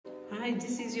Hi,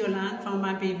 this is Yolande from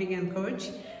My Vegan Coach,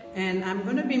 and I'm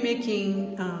going to be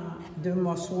making the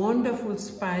most wonderful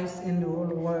spice in the whole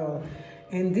world.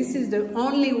 And this is the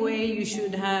only way you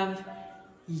should have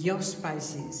your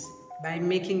spices, by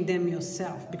making them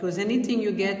yourself, because anything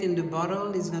you get in the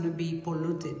bottle is going to be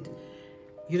polluted.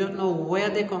 You don't know where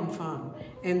they come from.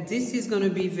 And this is going to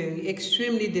be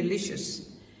extremely delicious.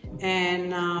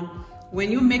 And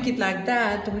when you make it like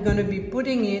that, we're going to be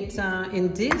putting it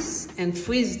in this and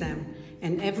freeze them.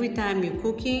 And every time you're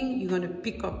cooking, you're going to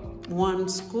pick up one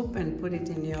scoop and put it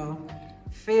in your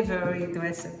favorite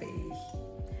recipe.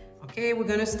 Okay, we're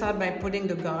going to start by putting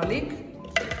the garlic.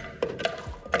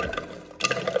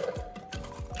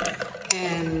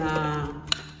 And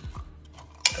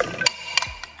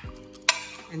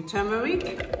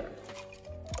turmeric.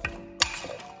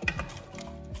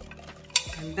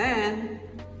 And then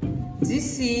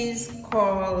this is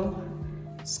called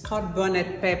Scott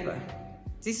bonnet pepper.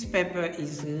 This pepper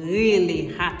is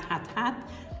really hot.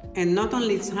 And not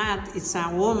only it's hot, its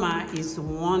aroma is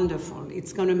wonderful.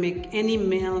 It's gonna make any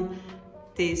meal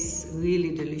taste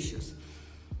really delicious.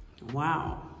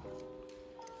 Wow.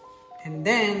 And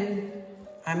then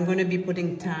I'm gonna be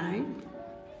putting thyme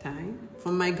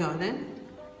from my garden.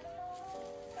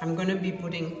 I'm gonna be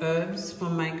putting herbs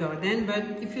from my garden, but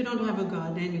if you don't have a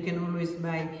garden, you can always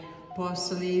buy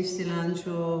parsley,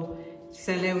 cilantro,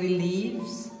 celery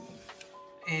leaves,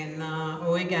 and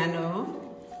oregano,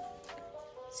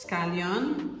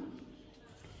 scallion,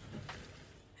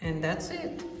 and that's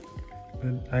it.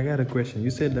 But I got a question.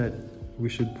 You said that we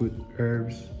should put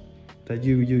herbs, that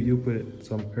you put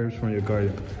some herbs from your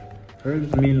garden.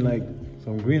 Herbs mean like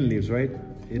some green leaves, right?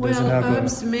 It doesn't have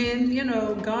herbs mean, you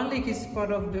know, garlic is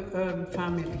part of the herb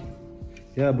family.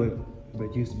 Yeah, but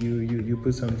you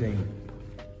put something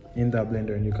in that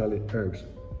blender and you call it herbs.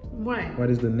 Why? What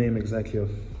is the name exactly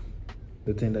of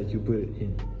the thing that you put it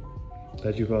in,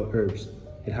 that you call herbs?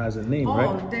 It has a name,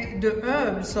 right? The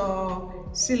herbs are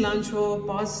cilantro,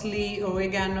 parsley,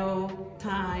 oregano,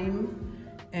 thyme,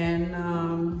 and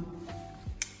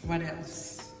what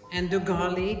else? And the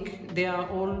garlic, they are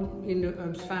all in the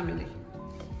herbs family.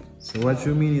 So what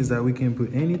you mean is that we can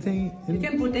put anything in? You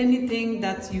can put anything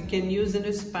that you can use in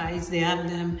a spice. They have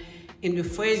them in the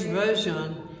fresh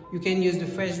version. You can use the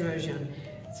fresh version.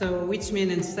 So which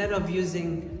means instead of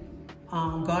using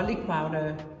garlic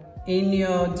powder in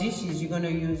your dishes, you're going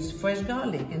to use fresh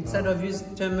garlic. Instead of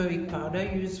using turmeric powder,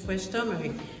 use fresh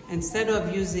turmeric. Instead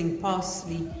of using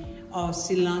parsley or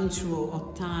cilantro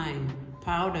or thyme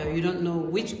powder, you don't know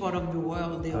which part of the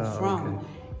world they are from. Okay.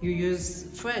 You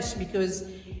use fresh because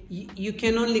you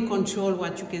can only control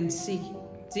what you can see.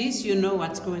 This, you know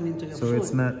what's going into your food.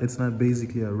 So it's not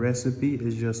basically a recipe,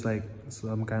 it's just like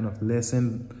some kind of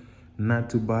lesson not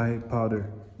to buy powder.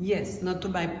 Yes, not to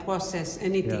buy processed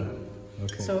anything. Yeah.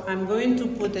 Okay. So I'm going to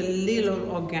put a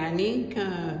little organic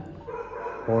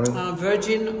oil?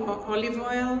 Virgin olive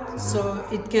oil, so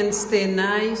it can stay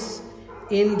nice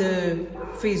in the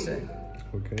freezer.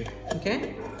 Okay.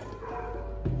 Okay?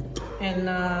 And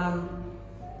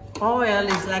oil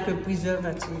is like a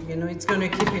preservative, you know, it's gonna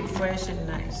keep it fresh and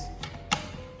nice.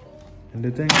 And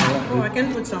the thing I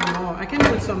can put some more. I can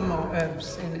put some more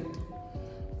herbs in it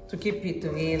to keep it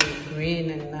really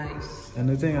green and nice. And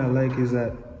the thing I like is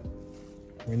that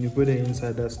when you put it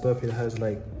inside that stuff, it has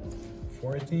like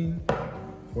 14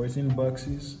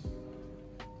 boxes.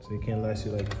 So it can last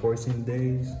you like 14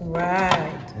 days.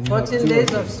 Right. 14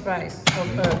 days of spice,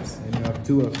 of herbs. And you have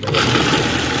 2 of them.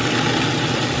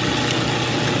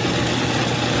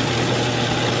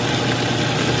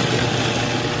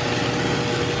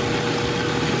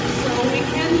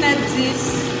 Let this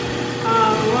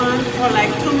run for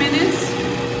like 2 minutes,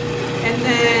 and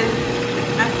then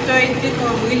after it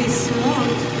becomes really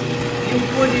smooth, you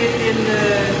put it in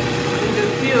the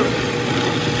cube.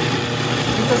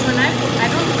 Because when I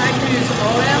don't like to use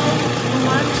oil too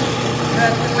much,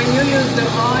 but when you use the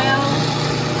oil,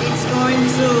 it's going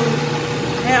to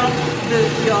help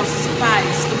your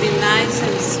spice to be nice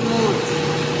and smooth.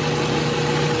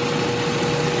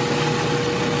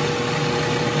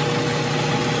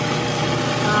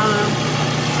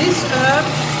 This herb,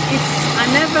 I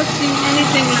never seen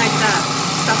anything like that.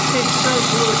 That tastes so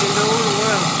good in the whole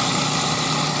world.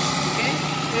 Okay?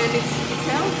 And it's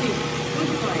healthy. It's good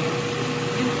for you.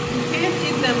 You can't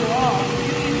eat them raw. If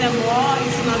you eat them raw,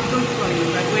 it's not good for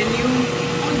you. But when you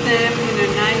put them in a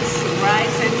nice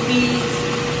rice and peas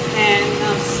and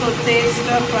saute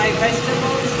stir-fry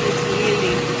vegetables, it's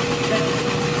really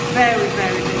very,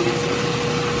 very delicious.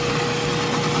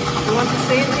 You want to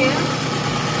say it here?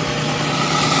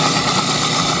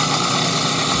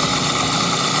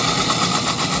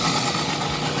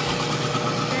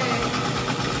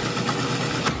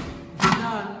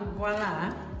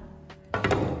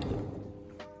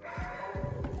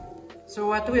 So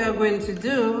what we are going to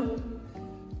do,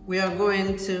 we are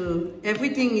going to,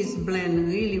 everything is blended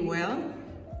really well.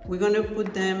 We're going to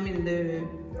put them in the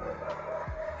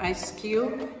ice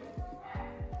cube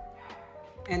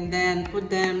and then put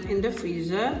them in the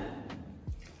freezer.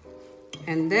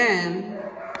 And then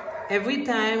every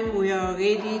time we are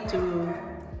ready to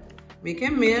make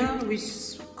a meal, we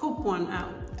scoop one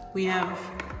out. We have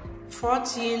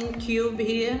 14 cubes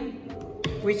here,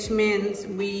 which means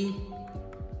we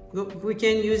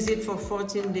can use it for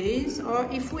 14 days, or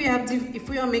if we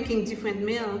are making different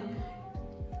meal,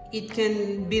 it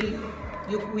can be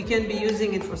we can be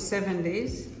using it for 7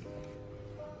 days.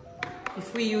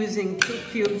 If we're using 2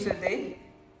 cubes a day,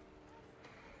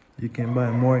 you can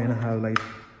buy more and have like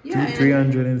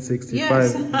 365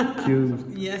 yes. cubes.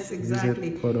 Yes,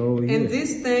 exactly. For the whole year. And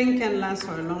this thing can last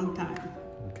for a long time.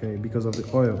 Okay, because of the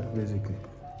oil, basically.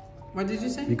 What did you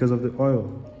say? Because of the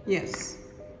oil. Yes.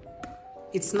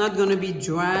 It's not going to be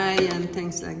dry and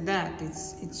things like that.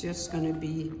 It's just going to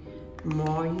be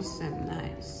moist and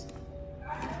nice.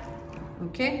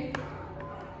 Okay?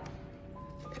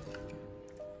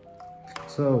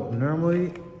 So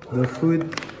normally the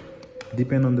food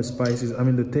depend on the spices. I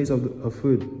mean the taste of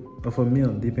a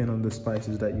meal depend on the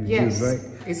spices that you use, right?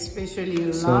 Especially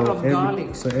a lot of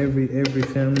garlic. So every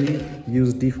family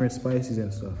use different spices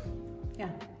and stuff. Yeah.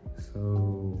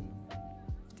 So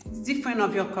it's different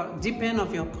of your depend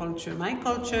of your culture. My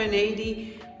culture in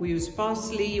Haiti, we use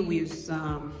parsley, we use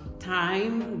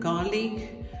thyme,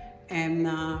 garlic, and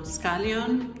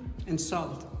scallion and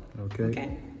salt. Okay.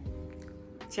 Okay.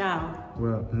 Ciao.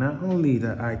 Well, not only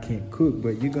that I can cook,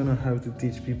 but you're gonna have to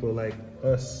teach people like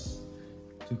us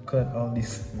to cut all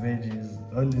these veggies,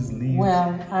 all these leaves.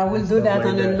 Well, I will do that like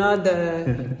on that.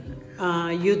 another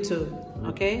YouTube.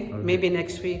 Okay? Maybe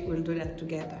next week we'll do that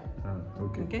together.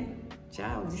 Okay. Okay?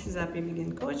 Ciao. This is Happy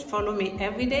Vegan Coach. Follow me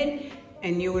every day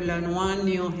and you will learn one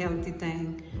new healthy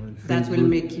thing that will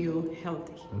make you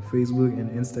healthy. On Facebook and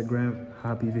Instagram,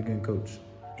 Happy Vegan Coach.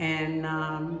 And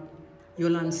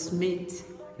Yolande Smith.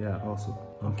 Yeah, also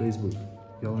on Facebook.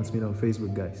 Yolande Smith on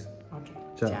Facebook, guys. Okay.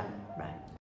 Ciao. Ciao.